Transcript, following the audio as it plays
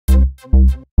Happy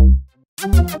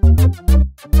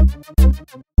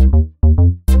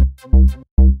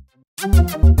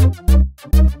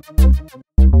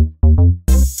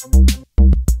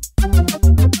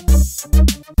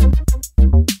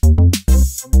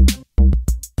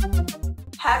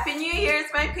New Year's,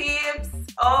 my peeps!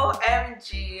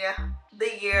 OMG,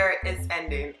 the year is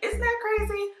ending. Isn't that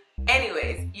crazy?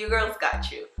 Anyways, you girls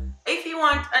got you. If you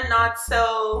want a not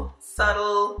so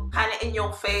subtle, kind of in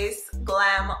your face,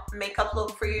 glam makeup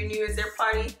look for your New Year's Eve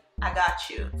party, I got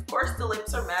you. Of course, the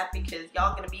lips are matte because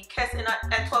y'all gonna be kissing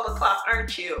at 12 o'clock,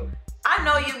 aren't you? I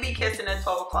know you be kissing at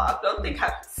 12 o'clock. Don't think I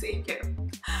haven't seen you.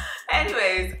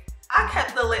 Anyways, I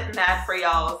kept the lip matte for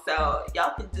y'all, so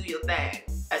y'all can do your thing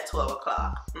at 12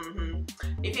 o'clock.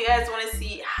 If you guys want to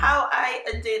see how I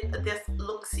did this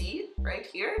look-see right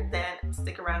here, then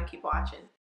stick around and keep watching.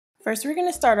 First, we're going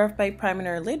to start off by priming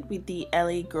our lid with the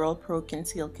LA Girl Pro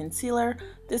Conceal Concealer.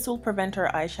 This will prevent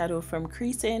our eyeshadow from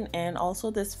creasing, and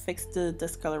also this fixed the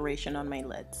discoloration on my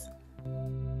lids.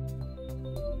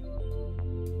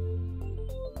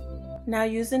 Now,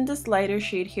 using this lighter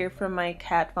shade here from my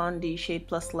KatVonD Shade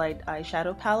Plus Light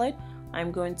eyeshadow palette,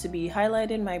 I'm going to be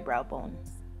highlighting my brow bones.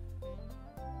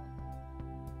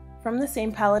 From the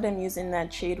same palette, I'm using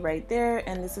that shade right there,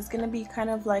 and this is going to be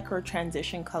kind of like her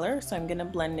transition color, so I'm going to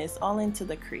blend this all into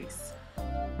the crease.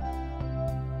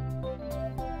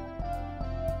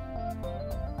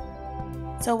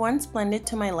 So once blended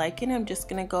to my liking, I'm just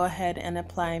going to go ahead and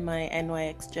apply my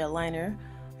NYX Gel liner.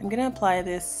 I'm going to apply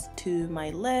this to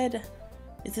my lid.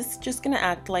 This is just going to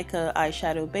act like an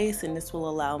eyeshadow base, and this will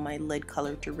allow my lid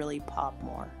color to really pop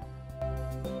more.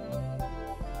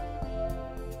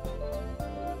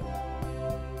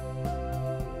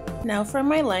 Now for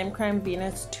my Lime Crime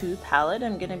Venus 2 palette,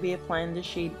 I'm going to be applying the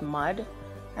shade Mud,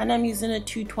 and I'm using a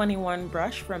 221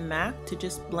 brush from MAC to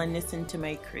just blend this into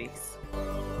my crease.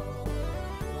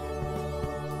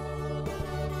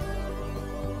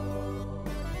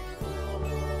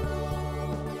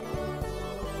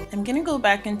 I'm going to go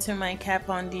back into my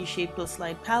KatVonD Shade Plus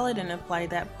Light palette and apply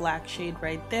that black shade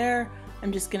right there.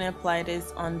 I'm just going to apply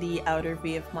this on the outer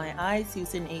V of my eyes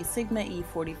using a Sigma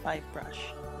E45 brush.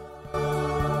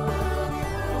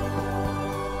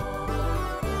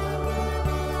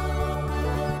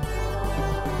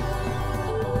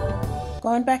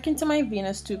 Going back into my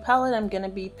Venus 2 palette, I'm going to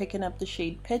be picking up the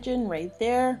shade Pigeon right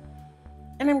there,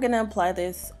 and I'm going to apply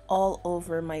this all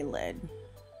over my lid.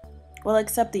 Well,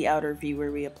 except the outer V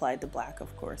where we applied the black,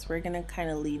 of course. We're going to kind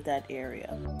of leave that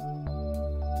area.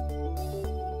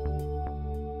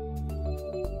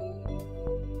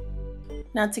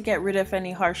 Now to get rid of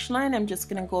any harsh line, I'm just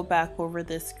going to go back over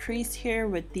this crease here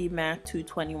with the MAC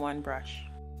 221 brush.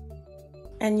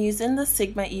 And using the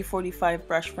Sigma E45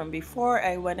 brush from before,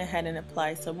 I went ahead and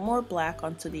applied some more black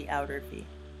onto the outer V.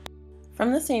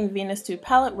 From the same Venus 2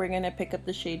 palette, we're going to pick up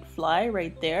the shade Fly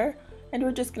right there, and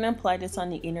we're just going to apply this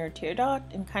on the inner tear dot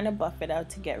and kind of buff it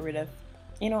out to get rid of,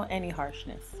 any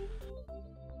harshness.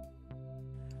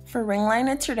 For ring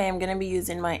liner today, I'm going to be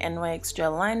using my NYX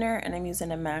Gel liner, and I'm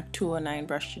using a MAC 209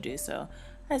 brush to do so.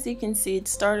 As you can see, it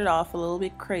started off a little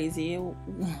bit crazy,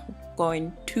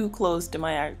 going too close to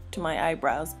my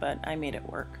eyebrows, but I made it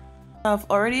work. I've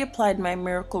already applied my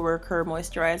Miracle Worker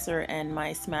moisturizer and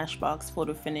my Smashbox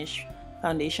Photo Finish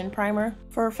foundation primer.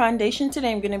 For foundation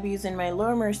today, I'm going to be using my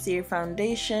Laura Mercier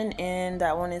foundation, and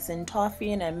that one is in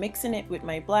Toffee, and I'm mixing it with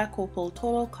my Black Opal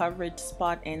Total Coverage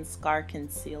Spot and Scar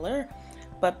Concealer.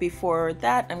 But before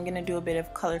that, I'm going to do a bit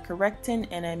of color correcting,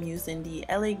 and I'm using the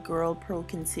LA Girl Pro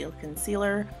Conceal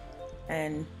Concealer,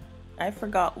 and I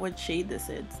forgot what shade this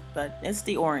is, but it's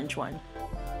the orange one.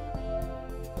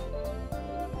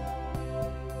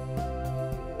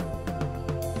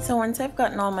 So once I've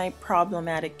gotten all my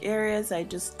problematic areas, I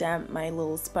just damp my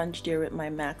little sponge there with my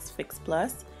MAC Fix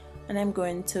Plus, and I'm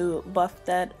going to buff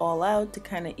that all out to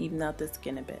kind of even out the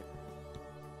skin a bit.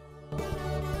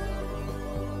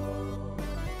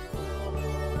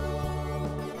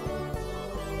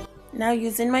 Now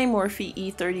using my Morphe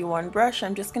E31 brush,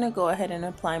 I'm just going to go ahead and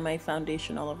apply my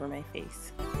foundation all over my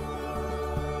face.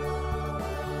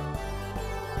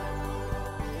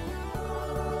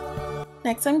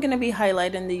 Next, I'm going to be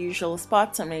highlighting the usual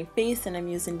spots on my face, and I'm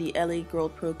using the LA Girl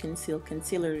Pro Conceal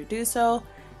Concealer to do so,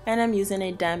 and I'm using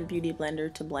a damp beauty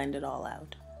blender to blend it all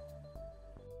out.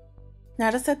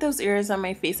 Now to set those areas on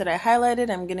my face that I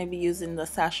highlighted, I'm going to be using the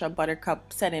Sacha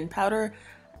Buttercup Set-In Powder.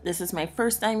 This is my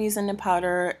first time using the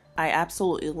powder. I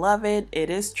absolutely love it. It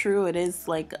is true, it is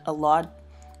like a lot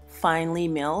finely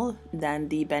milled than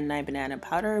the Ben Nye Banana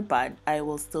powder, but I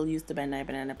will still use the Ben Nye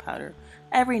Banana powder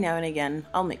every now and again.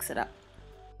 I'll mix it up.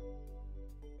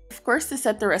 Of course, to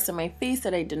set the rest of my face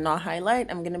that I did not highlight,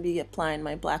 I'm going to be applying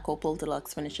my black Opal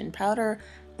Deluxe finishing powder.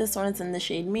 This one is in the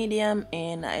shade medium,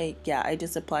 and I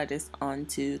just applied this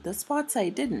onto the spots I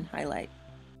didn't highlight.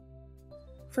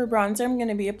 For bronzer, I'm going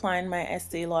to be applying my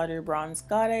Estee Lauder Bronze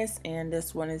Goddess, and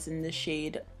this one is in the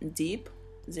shade Deep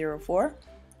 04,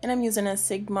 and I'm using a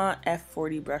Sigma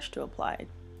F40 brush to apply it.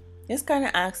 This kind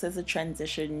of acts as a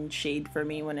transition shade for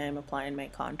me when I'm applying my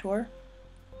contour.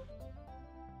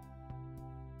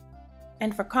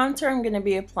 And for contour, I'm going to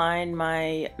be applying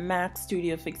my MAC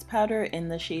Studio Fix powder in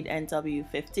the shade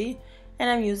NW50, and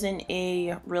I'm using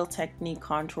a Real Technique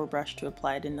contour brush to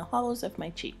apply it in the hollows of my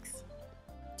cheeks.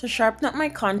 To sharpen up my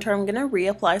contour, I'm going to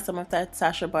reapply some of that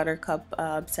Sacha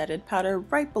Buttercup Setted powder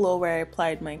right below where I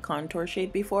applied my contour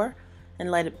shade before,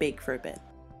 and let it bake for a bit.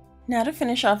 Now to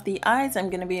finish off the eyes, I'm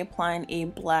going to be applying a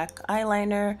black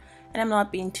eyeliner, and I'm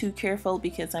not being too careful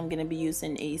because I'm going to be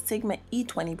using a Sigma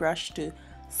E20 brush to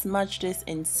smudge this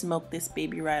and smoke this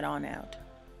baby right on out.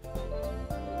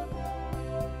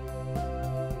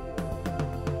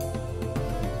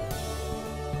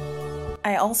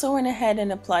 I also went ahead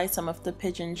and applied some of the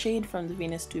Pigeon shade from the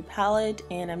Venus 2 palette,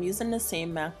 and I'm using the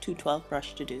same MAC 212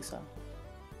 brush to do so.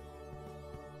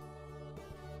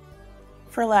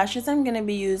 For lashes, I'm going to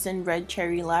be using Red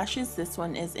Cherry lashes. This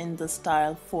one is in the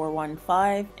style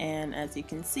 415, and as you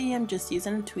can see, I'm just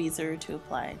using a tweezer to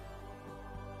apply.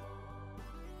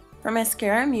 For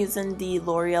mascara, I'm using the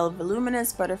L'Oreal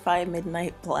Voluminous Butterfly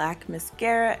Midnight Black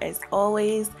Mascara as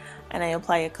always, and I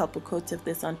apply a couple coats of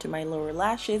this onto my lower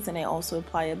lashes, and I also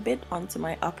apply a bit onto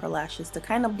my upper lashes to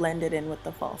kind of blend it in with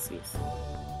the falsies.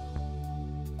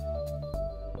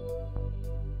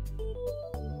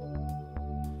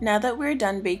 Now that we're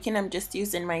done baking, I'm just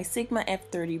using my Sigma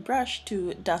F30 brush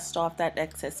to dust off that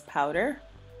excess powder.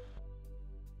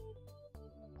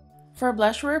 For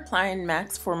blush, we're applying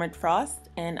MAC's Format Frost,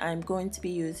 and I'm going to be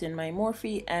using my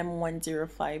Morphe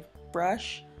M105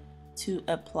 brush to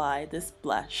apply this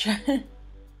blush.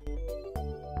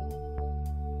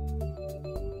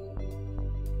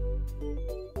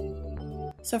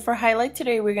 So for highlight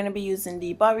today, we're going to be using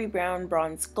the Bobbi Brown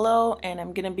Bronze Glow, and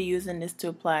I'm going to be using this to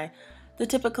apply the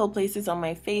typical places on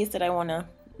my face that I want to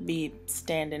be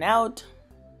standing out.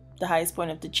 The highest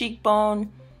point of the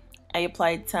cheekbone. I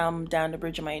applied some down the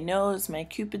bridge of my nose, my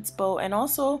cupid's bow, and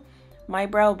also my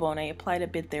brow bone. I applied a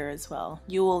bit there as well.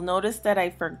 You will notice that I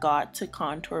forgot to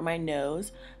contour my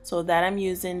nose, so that I'm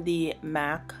using the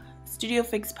MAC Studio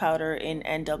Fix powder in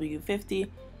NW50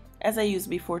 as I used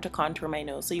before to contour my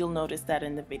nose, so you'll notice that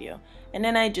in the video. And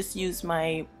then I just use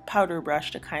my powder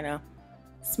brush to kind of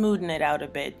smoothen it out a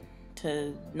bit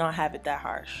to not have it that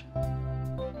harsh.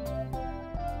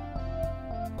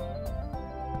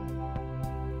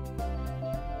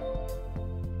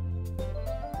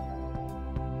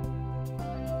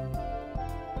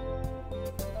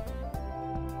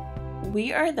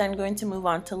 We are then going to move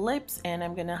on to lips, and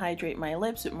I'm going to hydrate my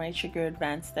lips with my Sugar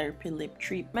Advanced Therapy Lip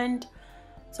Treatment.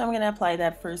 So I'm going to apply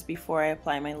that first before I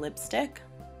apply my lipstick.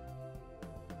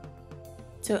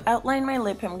 To outline my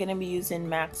lip, I'm going to be using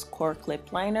MAC's Cork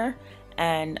Lip Liner,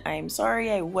 and I'm sorry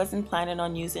I wasn't planning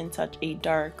on using such a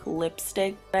dark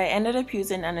lipstick. I ended up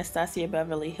using Anastasia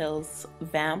Beverly Hills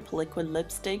Vamp Liquid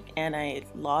Lipstick, and I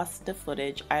lost the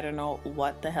footage. I don't know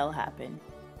what the hell happened.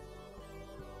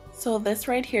 So this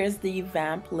right here is the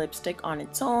Vamp lipstick on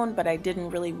its own, but I didn't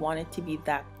really want it to be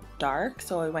that dark,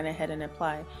 so I went ahead and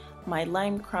applied my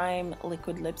Lime Crime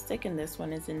liquid lipstick, and this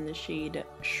one is in the shade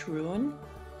Shroom.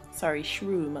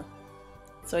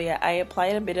 So yeah, I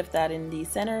applied a bit of that in the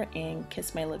center and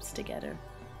kissed my lips together.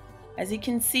 As you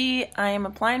can see, I am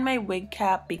applying my wig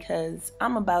cap because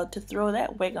I'm about to throw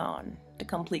that wig on to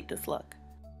complete this look.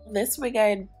 This wig I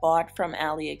had bought from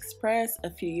AliExpress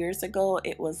a few years ago.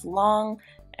 It was long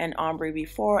and ombre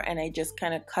before, and I just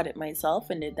kind of cut it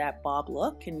myself and did that bob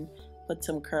look and put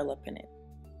some curl up in it.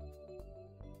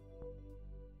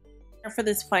 Now for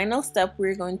this final step,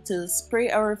 we're going to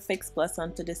spray our Fix Plus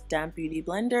onto this damp beauty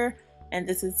blender, and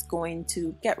this is going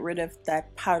to get rid of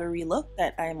that powdery look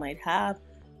that I might have.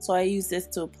 So I use this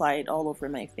to apply it all over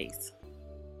my face.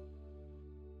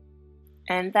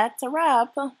 And that's a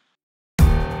wrap.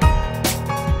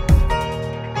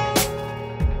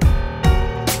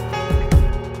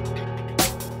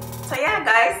 So yeah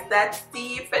guys, that's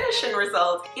the finishing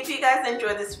result. If you guys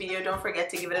enjoyed this video, don't forget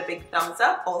to give it a big thumbs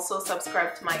up. Also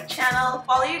subscribe to my channel.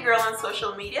 Follow your girl on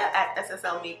social media at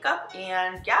SSL Makeup.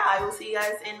 And yeah, I will see you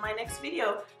guys in my next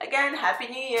video. Again, Happy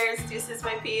New Year's. Deuces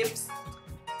my peeps.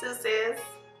 Deuces.